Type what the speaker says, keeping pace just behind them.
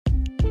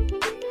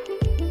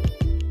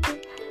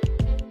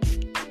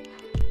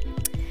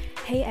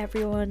Hey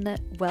everyone,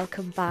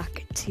 welcome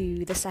back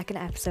to the second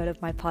episode of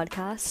my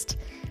podcast.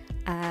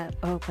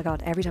 Oh my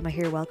god, every time I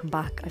hear welcome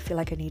back, I feel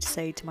like I need to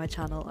say to my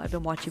channel, I've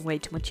been watching way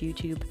too much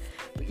YouTube.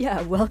 But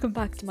yeah, welcome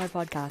back to my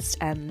podcast.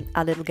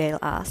 Abigail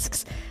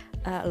asks.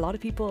 A lot of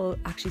people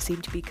actually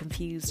seem to be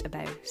confused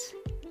about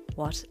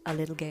what a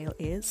little Gail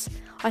is.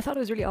 I thought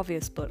it was really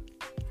obvious, but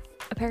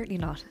apparently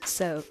not.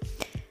 So,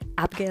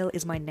 Abigail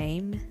is my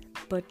name,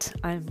 but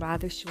I'm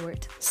rather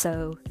short,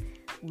 so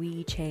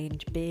we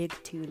change big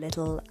to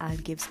little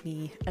and gives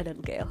me a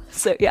little Gail.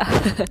 So yeah,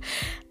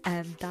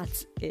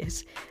 that's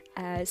it.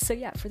 So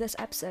yeah, for this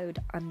episode,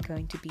 I'm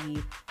going to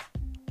be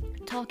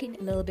talking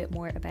a little bit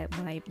more about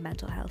my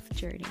mental health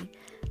journey.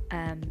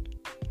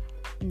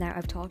 Now,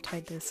 I've talked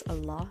about this a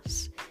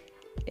lot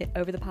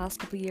over the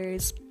past couple of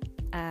years.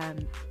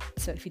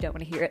 So if you don't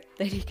want to hear it,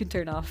 then you can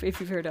turn off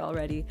if you've heard it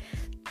already.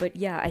 But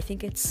yeah, I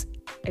think it's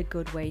a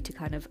good way to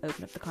kind of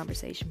open up the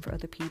conversation for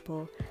other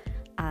people,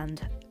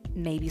 and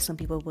maybe some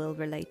people will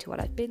relate to what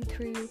I've been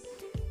through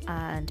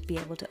and be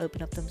able to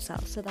open up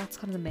themselves. So that's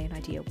kind of the main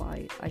idea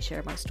why I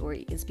share my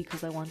story, is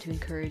because I want to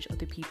encourage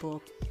other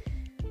people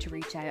to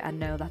reach out and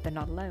know that they're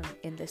not alone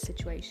in this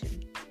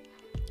situation.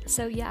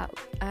 So yeah,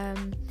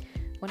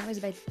 when I was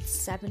about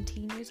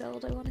 17 years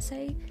old, I want to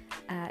say,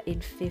 in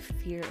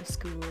 5th year of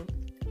school,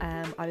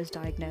 I was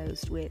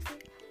diagnosed with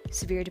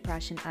severe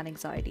depression and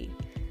anxiety.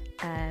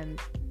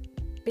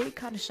 Big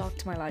kind of shock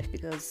to my life,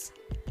 because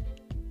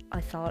I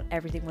thought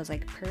everything was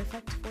like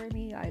perfect for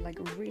me. I had like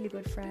really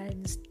good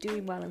friends,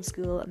 doing well in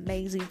school,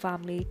 amazing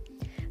family,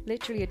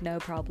 literally had no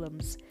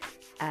problems.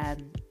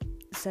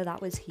 So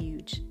that was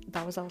huge.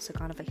 That was also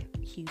kind of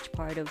a huge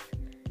part of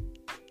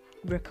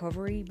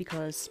recovery,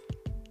 because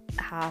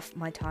half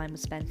my time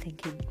was spent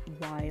thinking,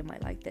 why am I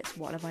like this?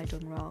 What have I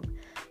done wrong?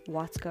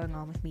 What's going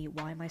on with me?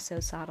 Why am I so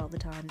sad all the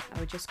time? I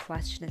would just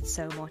question it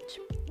so much.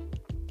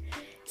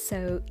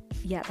 So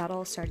yeah, that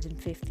all started in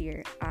 5th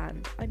year,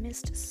 and I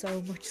missed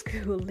so much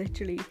school.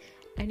 Literally,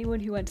 anyone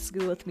who went to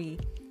school with me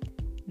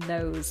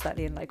knows that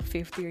in like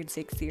 5th year and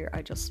 6th year,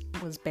 I just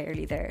was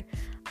barely there.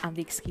 And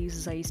the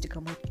excuses I used to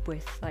come up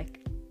with, like,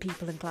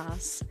 people in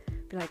class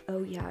be like,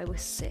 oh yeah, I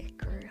was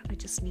sick, or I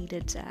just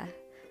needed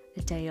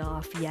a day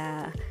off.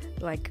 Yeah,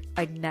 like,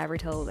 I never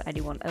told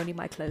anyone. Only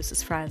my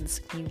closest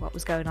friends knew what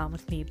was going on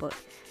with me, but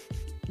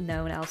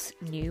no one else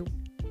knew,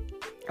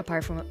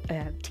 apart from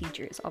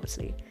teachers,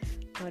 obviously.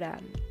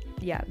 But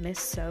yeah,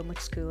 missed so much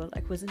school.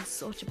 Like, was in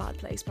such a bad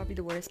place, probably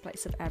the worst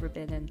place I've ever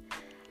been in.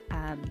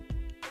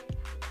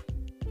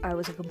 I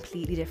was a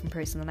completely different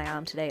person than I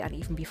am today, and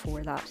even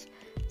before that,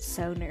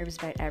 so nervous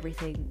about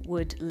everything,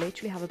 would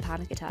literally have a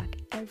panic attack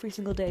every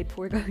single day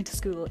before going to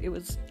school. It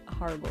was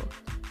horrible,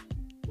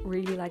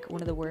 really, like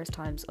one of the worst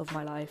times of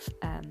my life.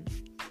 And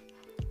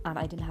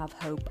I didn't have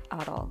hope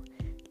at all,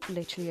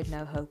 literally had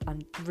no hope,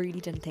 and really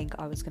didn't think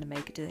I was going to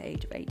make it to the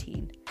age of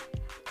 18.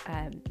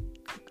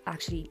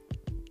 Actually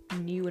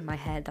knew in my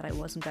head that I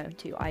wasn't going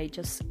to. I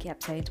just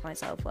kept saying to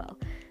myself, well,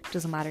 it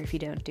doesn't matter if you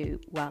don't do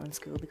well in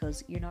school,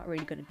 because you're not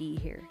really going to be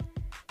here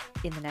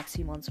in the next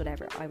few months,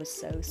 whatever. I was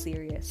so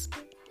serious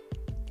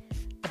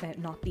about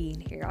not being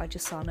here. I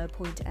just saw no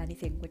point to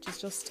anything, which is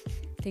just,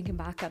 thinking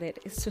back at it,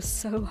 it's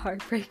just so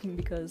heartbreaking,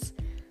 because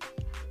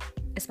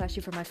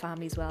especially for my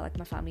family as well, like,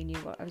 my family knew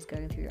what I was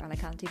going through, and I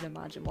can't even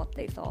imagine what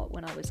they thought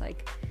when I was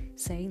like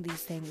saying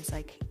these things.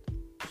 Like,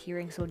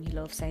 hearing someone you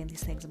love saying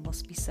these things, it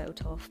must be so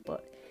tough.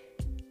 But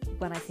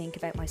when I think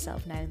about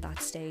myself now in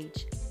that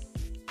stage,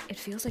 it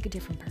feels like a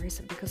different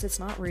person, because it's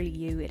not really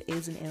you, it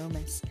is an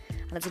illness,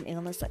 and it's an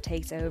illness that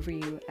takes over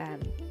you.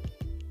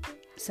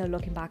 So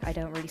looking back, I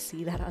don't really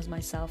see that as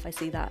myself. I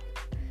see that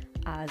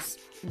as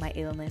my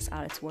illness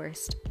at its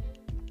worst.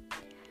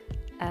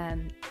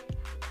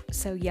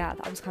 So yeah,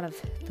 that was kind of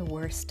the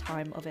worst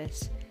time of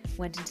it.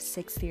 Went into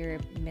 6th year,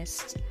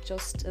 missed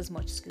just as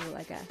much school,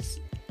 I guess.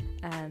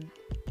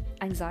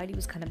 Anxiety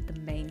was kind of the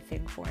main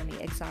thing for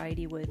me.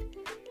 Anxiety would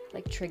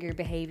like trigger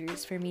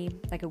behaviours for me,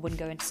 like I wouldn't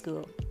go into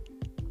school,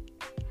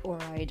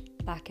 or I'd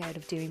back out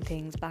of doing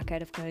things, back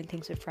out of going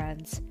things with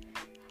friends,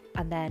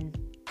 and then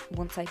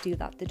once I do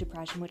that, the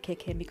depression would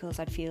kick in, because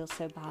I'd feel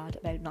so bad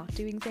about not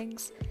doing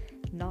things,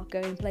 not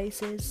going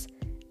places.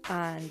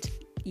 And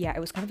yeah, it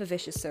was kind of a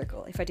vicious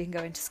circle. If I didn't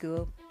go into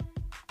school,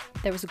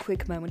 there was a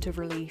quick moment of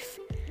relief,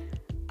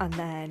 and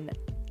then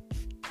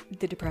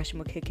the depression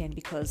would kick in,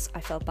 because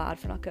I felt bad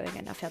for not going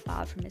in, I felt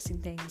bad for missing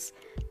things,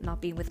 not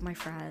being with my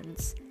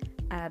friends.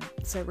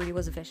 So it really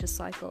was a vicious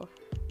cycle.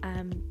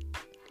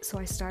 So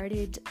I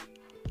started,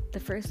 the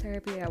first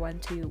therapy I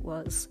went to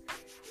was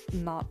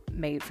not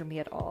made for me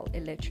at all.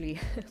 It literally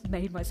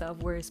made myself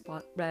worse,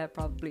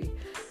 probably.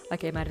 I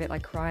came out of it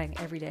like crying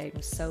every day. It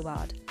was so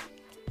bad.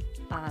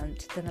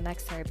 And then the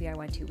next therapy I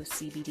went to was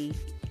CBT,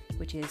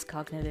 which is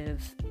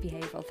cognitive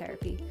behavioural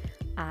therapy,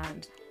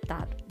 and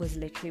that was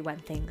literally when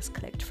things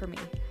clicked for me.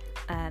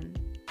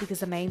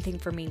 Because the main thing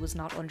for me was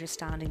not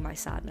understanding my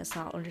sadness,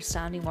 not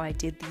understanding why I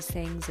did these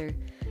things, or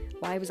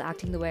why I was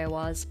acting the way I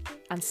was.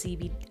 And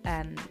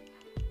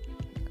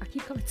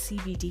keep calling it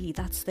CBD.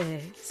 That's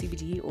the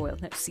CBD oil,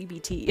 no,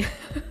 CBT.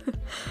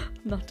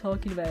 I'm not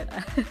talking about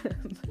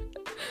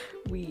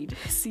weed.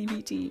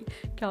 CBT,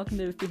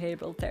 cognitive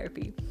behavioral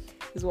therapy,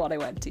 is what I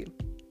went to.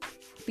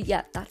 But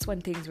yeah, that's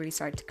when things really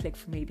started to click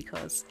for me,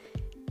 because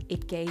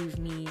it gave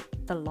me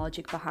the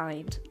logic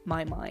behind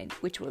my mind,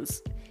 which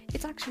was,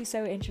 it's actually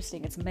so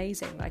interesting. It's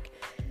amazing. Like,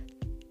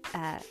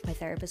 my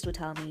therapist would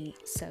tell me,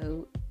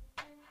 so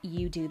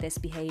you do this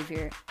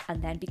behavior,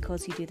 and then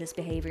because you do this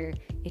behavior,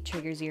 it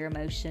triggers your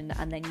emotion,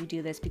 and then you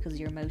do this because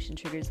your emotion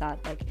triggers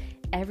that. Like,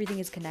 everything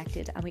is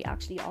connected, and we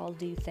actually all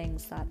do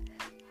things that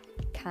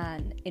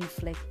can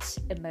inflict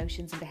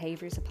emotions and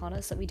behaviors upon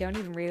us that we don't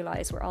even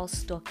realize. We're all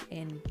stuck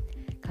in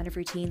kind of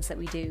routines that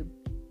we do,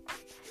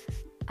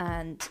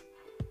 and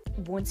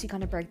once you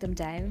kind of break them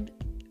down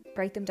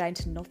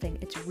to nothing,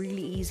 it's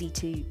really easy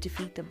to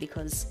defeat them,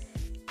 because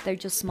they're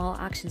just small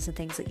actions and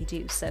things that you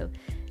do. So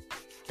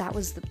that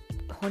was the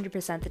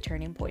 100% the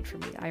turning point for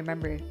me. I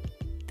remember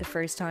the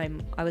first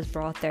time I was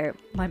brought there,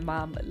 my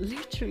mom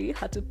literally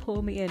had to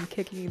pull me in,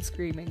 kicking and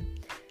screaming.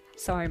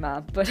 Sorry,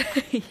 mom, but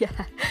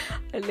yeah,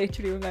 I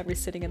literally remember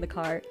sitting in the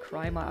car,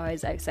 crying my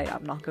eyes out, saying,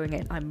 I'm not going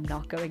in,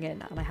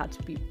 and I had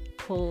to be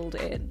pulled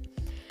in.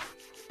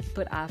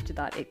 But after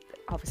that, it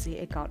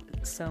got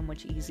so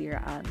much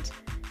easier, and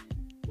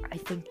I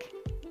think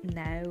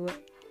now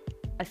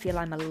I feel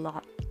I'm a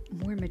lot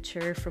more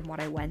mature from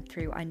what I went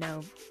through. I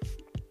know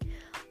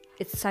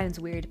it sounds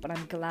weird, but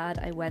I'm glad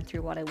I went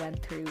through what I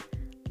went through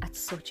at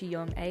such a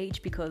young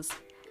age, because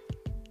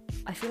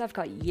I feel I've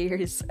got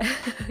years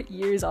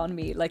on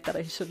me, like, that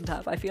I shouldn't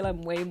have. I feel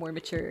I'm way more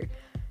mature.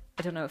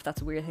 I don't know if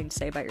that's a weird thing to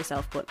say about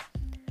yourself, but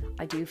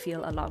I do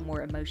feel a lot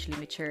more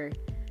emotionally mature,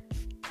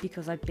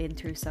 because I've been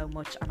through so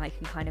much, and I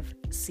can kind of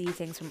see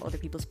things from other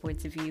people's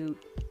points of view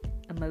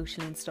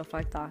emotionally and stuff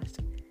like that.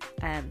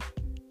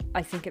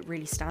 I think it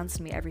really stands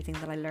to me, everything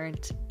that I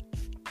learned.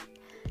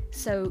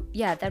 So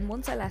yeah, then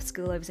once I left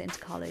school, I was into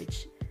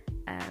college.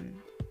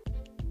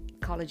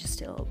 College is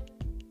still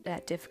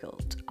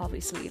difficult,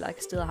 obviously,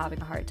 like, still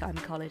having a hard time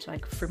in college,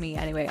 like, for me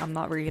anyway. I'm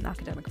not really an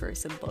academic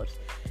person, but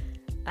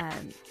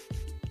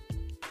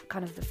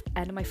kind of the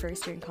end of my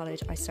first year in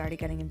college, I started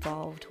getting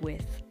involved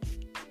with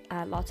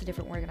lots of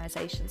different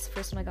organisations. The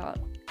first one I got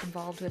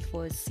involved with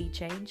was Sea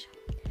Change,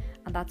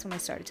 and that's when I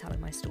started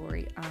telling my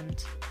story,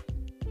 and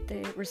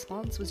the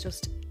response was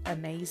just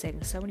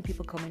amazing. So many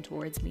people coming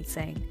towards me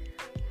saying,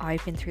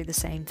 I've been through the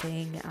same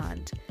thing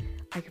and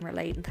I can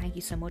relate, and thank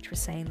you so much for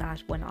saying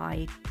that when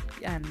I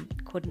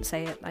couldn't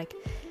say it. Like,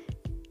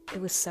 it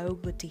was so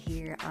good to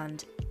hear,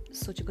 and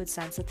such a good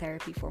sense of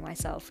therapy for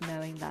myself,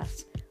 knowing that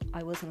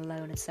I wasn't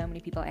alone, and so many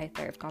people out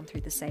there have gone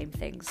through the same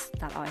things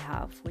that I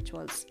have, which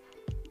was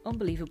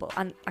unbelievable.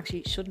 And actually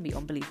it shouldn't be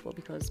unbelievable,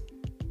 because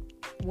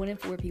 1 in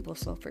 4 people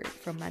suffer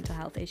from mental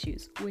health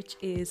issues, which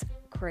is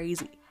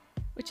crazy.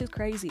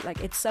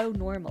 Like, it's so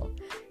normal.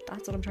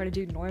 That's what I'm trying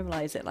to do,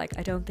 normalize it. Like,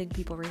 I don't think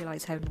people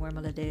realize how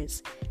normal it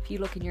is. If you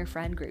look in your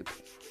friend group,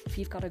 if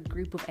you've got a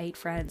group of 8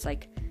 friends,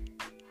 like,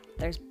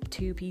 there's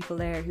 2 people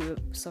there who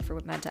suffer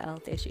with mental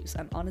health issues.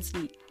 And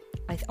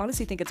I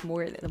honestly think it's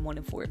more than 1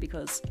 in 4,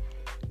 because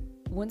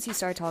once you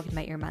start talking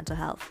about your mental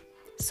health,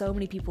 so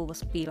many people will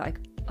be like,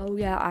 oh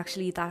yeah,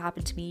 actually that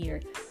happened to me,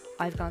 or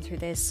I've gone through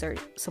this, or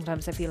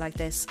sometimes I feel like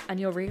this, and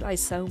you'll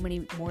realize so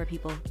many more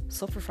people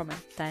suffer from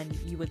it than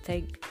you would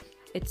think.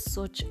 It's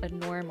such a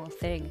normal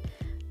thing,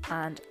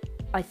 and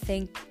I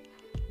think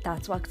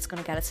that's what's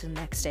going to get us to the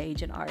next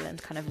stage in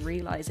Ireland, kind of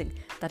realising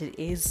that it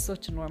is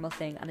such a normal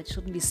thing and it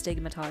shouldn't be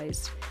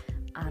stigmatised,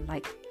 and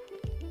like,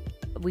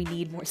 we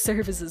need more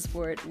services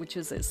for it, which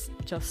is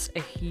just a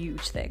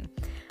huge thing.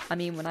 I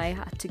mean, when I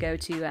had to go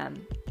to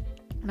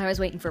when I was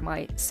waiting for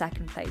my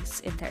second place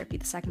in therapy,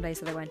 the second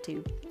place that I went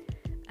to,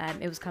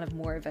 it was kind of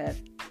more of a,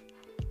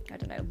 I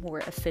don't know, more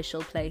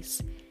official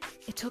place.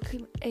 It took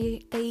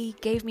they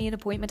gave me an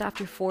appointment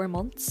after 4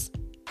 months.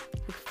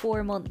 Like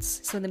 4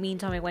 months. So in the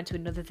meantime, I went to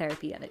another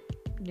therapy, and it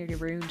nearly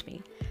ruined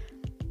me,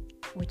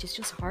 which is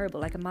just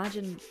horrible. Like,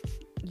 imagine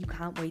you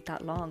can't wait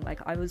that long. Like,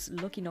 I was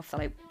lucky enough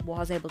that I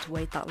was able to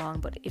wait that long,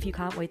 but if you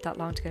can't wait that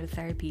long to go to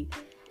therapy,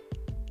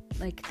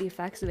 like, the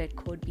effects of it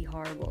could be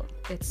horrible.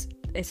 It's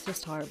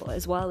just horrible,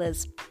 as well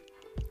as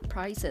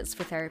prices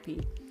for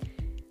therapy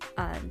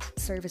and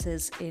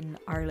services in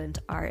Ireland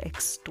are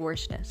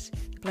extortionate.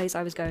 The place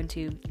I was going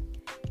to,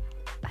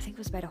 I think it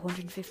was about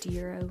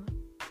 €150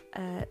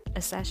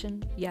 a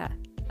session. Yeah,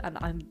 and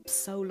I'm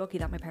so lucky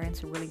that my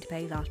parents were willing to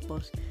pay that,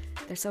 but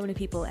there's so many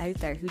people out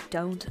there who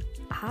don't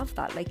have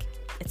that. Like,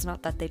 it's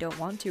not that they don't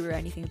want to or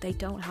anything, they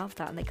don't have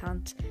that, and they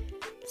can't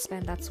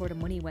spend that sort of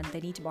money when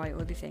they need to buy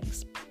other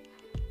things.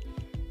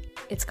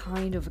 It's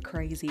kind of a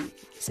crazy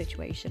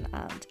situation,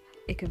 and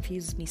it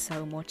confuses me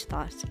so much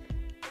that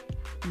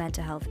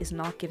mental health is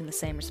not given the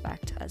same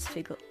respect as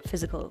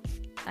physical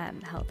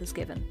health is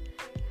given.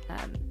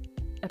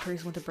 A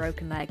person with a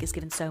broken leg is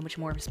given so much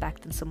more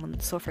respect than someone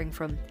suffering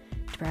from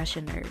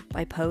depression or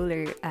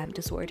bipolar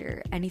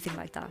disorder, anything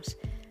like that.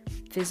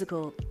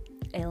 Physical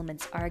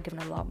ailments are given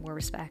a lot more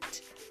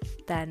respect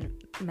than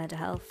mental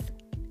health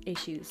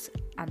issues,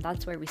 and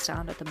that's where we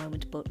stand at the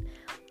moment. But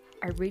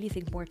I really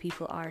think more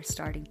people are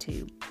starting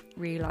to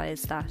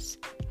realise that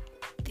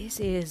this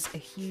is a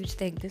huge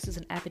thing. This is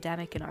an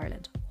epidemic in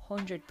Ireland,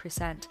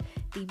 100%.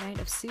 The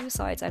amount of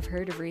suicides I've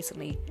heard of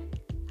recently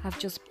have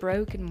just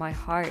broken my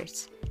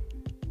heart.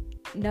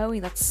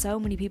 Knowing that so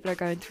many people are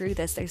going through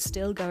this, they're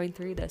still going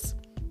through this.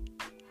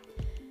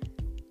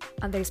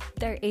 And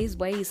there is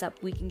ways that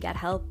we can get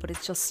help, but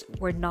it's just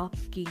we're not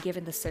being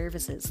given the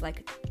services.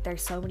 Like,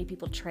 there's so many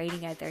people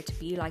training out there to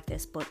be like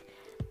this, but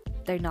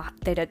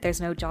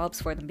there's no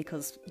jobs for them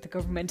because the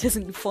government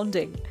isn't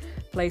funding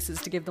places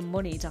to give them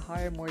money to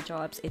hire more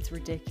jobs. It's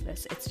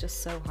ridiculous. It's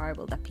just so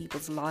horrible that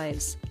people's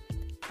lives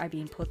are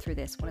being put through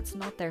this when it's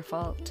not their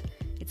fault.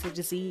 It's a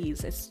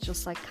disease. It's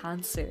just like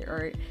cancer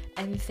or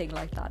anything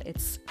like that.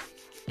 It's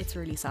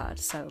really sad.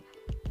 So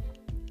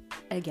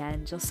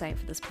again, just saying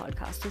for this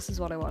podcast, this is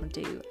what I want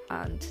to do,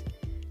 and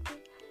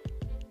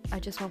I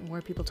just want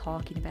more people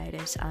talking about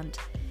it. And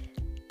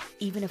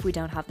even if we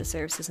don't have the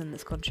services in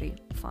this country,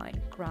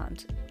 fine,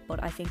 grand,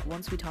 but I think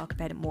once we talk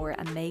about it more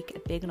and make a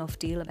big enough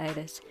deal about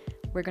it,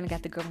 we're going to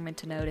get the government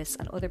to notice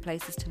and other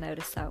places to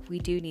notice that we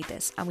do need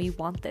this and we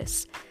want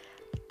this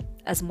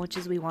as much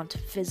as we want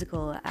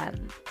physical,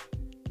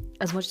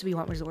 as much as we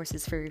want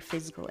resources for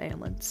physical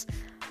ailments.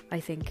 I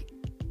think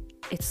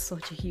it's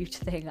such a huge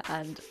thing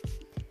and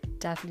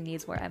definitely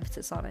needs more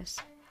emphasis on it.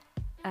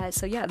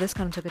 So yeah, this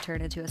kind of took a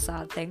turn into a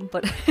sad thing,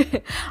 but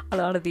a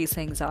lot of these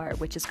things are,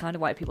 which is kind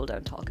of why people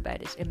don't talk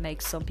about it. It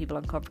makes some people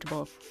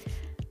uncomfortable.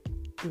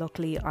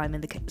 Luckily, I'm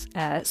in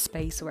the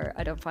space where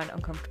I don't find it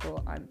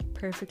uncomfortable. I'm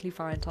perfectly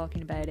fine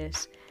talking about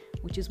it,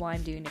 which is why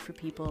I'm doing it for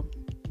people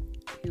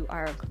who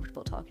are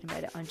uncomfortable talking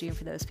about it. I'm doing it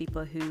for those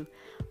people who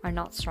are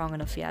not strong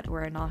enough yet,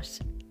 or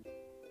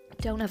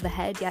don't have the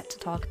head yet to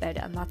talk about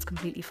it, and that's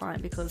completely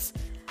fine, because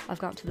I've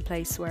gotten to the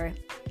place where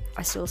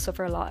I still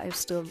suffer a lot. I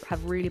still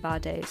have really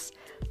bad days,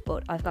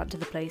 but I've gotten to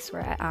the place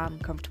where I am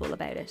comfortable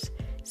about it.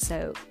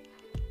 So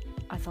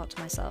I thought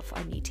to myself,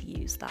 I need to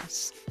use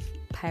that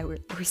power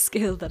or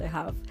skill that I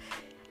have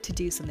to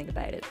do something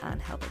about it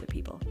and help other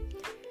people.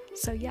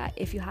 So yeah,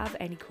 if you have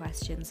any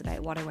questions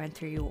about what I went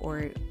through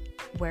or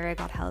where I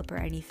got help or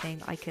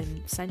anything, I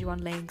can send you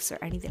on links or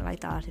anything like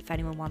that if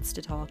anyone wants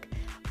to talk.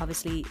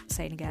 Obviously,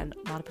 saying again,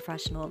 not a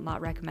professional,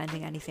 not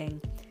recommending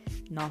anything,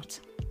 not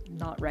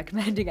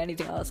recommending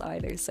anything else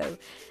either. So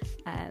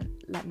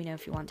let me know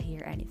if you want to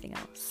hear anything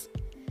else.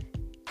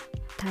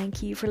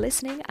 Thank you for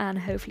listening, and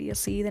hopefully you'll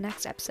see you the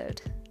next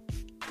episode.